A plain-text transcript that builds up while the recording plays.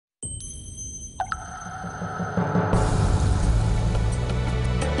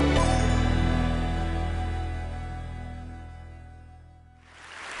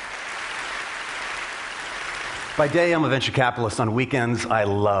By day, I'm a venture capitalist. On weekends, I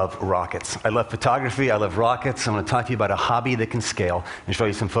love rockets. I love photography. I love rockets. I'm going to talk to you about a hobby that can scale and show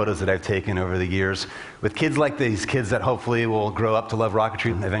you some photos that I've taken over the years with kids like these, kids that hopefully will grow up to love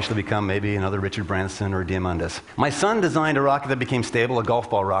rocketry and eventually become maybe another Richard Branson or Diamandis. My son designed a rocket that became stable, a golf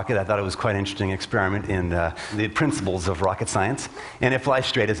ball rocket. I thought it was quite an interesting experiment in the principles of rocket science, and it flies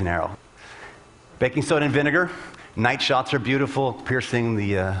straight as an arrow. Baking soda and vinegar. Night shots are beautiful, piercing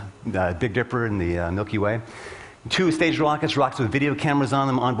the Big Dipper and the Milky Way. 2 staged rockets, rockets with video cameras on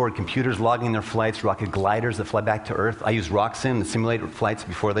them, onboard computers logging their flights, rocket gliders that fly back to Earth. I use RockSim to simulate flights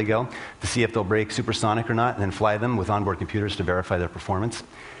before they go to see if they'll break supersonic or not, and then fly them with onboard computers to verify their performance.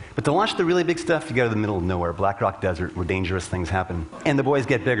 But to launch the really big stuff, you go to the middle of nowhere, Black Rock Desert, where dangerous things happen. And the boys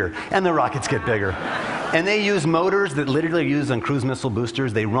get bigger, and the rockets get bigger. And they use motors that literally are used on cruise missile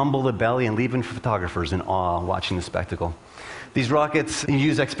boosters. They rumble the belly and leave even photographers in awe watching the spectacle. These rockets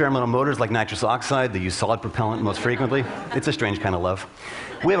use experimental motors like nitrous oxide. They use solid propellant most frequently. It's a strange kind of love.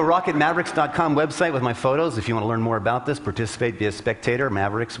 We have a rocketmavericks.com website with my photos. If you want to learn more about this, participate via spectator,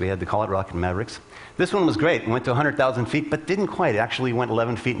 Mavericks. We had to call it Rocket Mavericks. This one was great. It went to 100,000 feet, but didn't quite. It actually went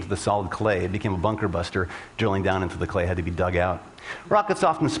 11 feet into the solid clay. It became a bunker buster. Drilling down into the clay had to be dug out. Rockets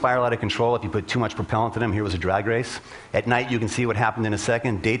often spiral out of control if you put too much propellant in them. Here was a drag race. At night, you can see what happened in a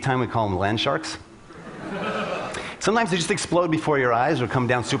second. Daytime, we call them land sharks. Sometimes they just explode before your eyes or come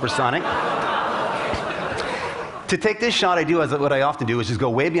down supersonic. To take this shot, what I often do is just go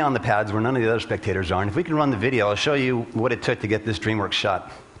way beyond the pads where none of the other spectators are. And if we can run the video, I'll show you what it took to get this DreamWorks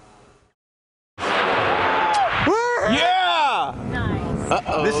shot. Yeah! Nice.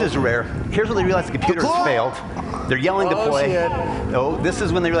 Uh-oh. This is rare. Here's when they realize the computer has failed. They're yelling to play. Shit. Oh, this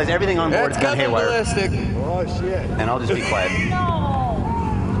is when they realize everything on board has gone haywire. Ballistic. Oh, shit. And I'll just be quiet. No.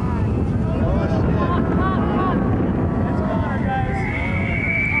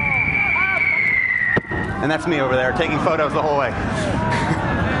 And that's me over there taking photos the whole way.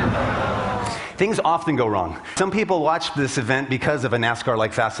 Things often go wrong. Some people watch this event because of a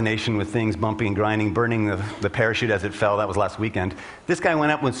NASCAR-like fascination with things bumping and grinding, burning the parachute as it fell. That was last weekend. This guy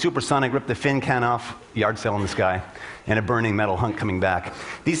went up with supersonic, ripped the fin can off, yard sale in the sky, and a burning metal hunk coming back.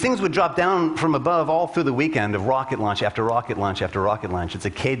 These things would drop down from above all through the weekend of rocket launch after rocket launch after rocket launch. It's a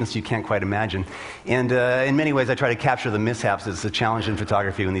cadence you can't quite imagine. And in many ways, I try to capture the mishaps. It's a challenge in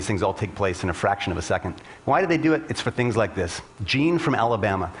photography when these things all take place in a fraction of a second. Why do they do it? It's for things like this. Gene from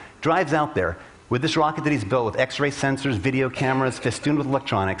Alabama drives out there with this rocket that he's built with X-ray sensors, video cameras, festooned with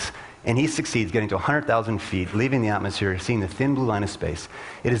electronics, and he succeeds getting to 100,000 feet, leaving the atmosphere, seeing the thin blue line of space.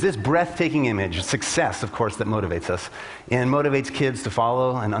 It is this breathtaking image, success, of course, that motivates us, and motivates kids to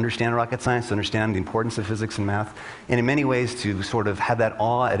follow and understand rocket science, to understand the importance of physics and math, and in many ways to sort of have that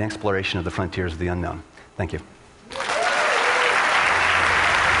awe and exploration of the frontiers of the unknown. Thank you.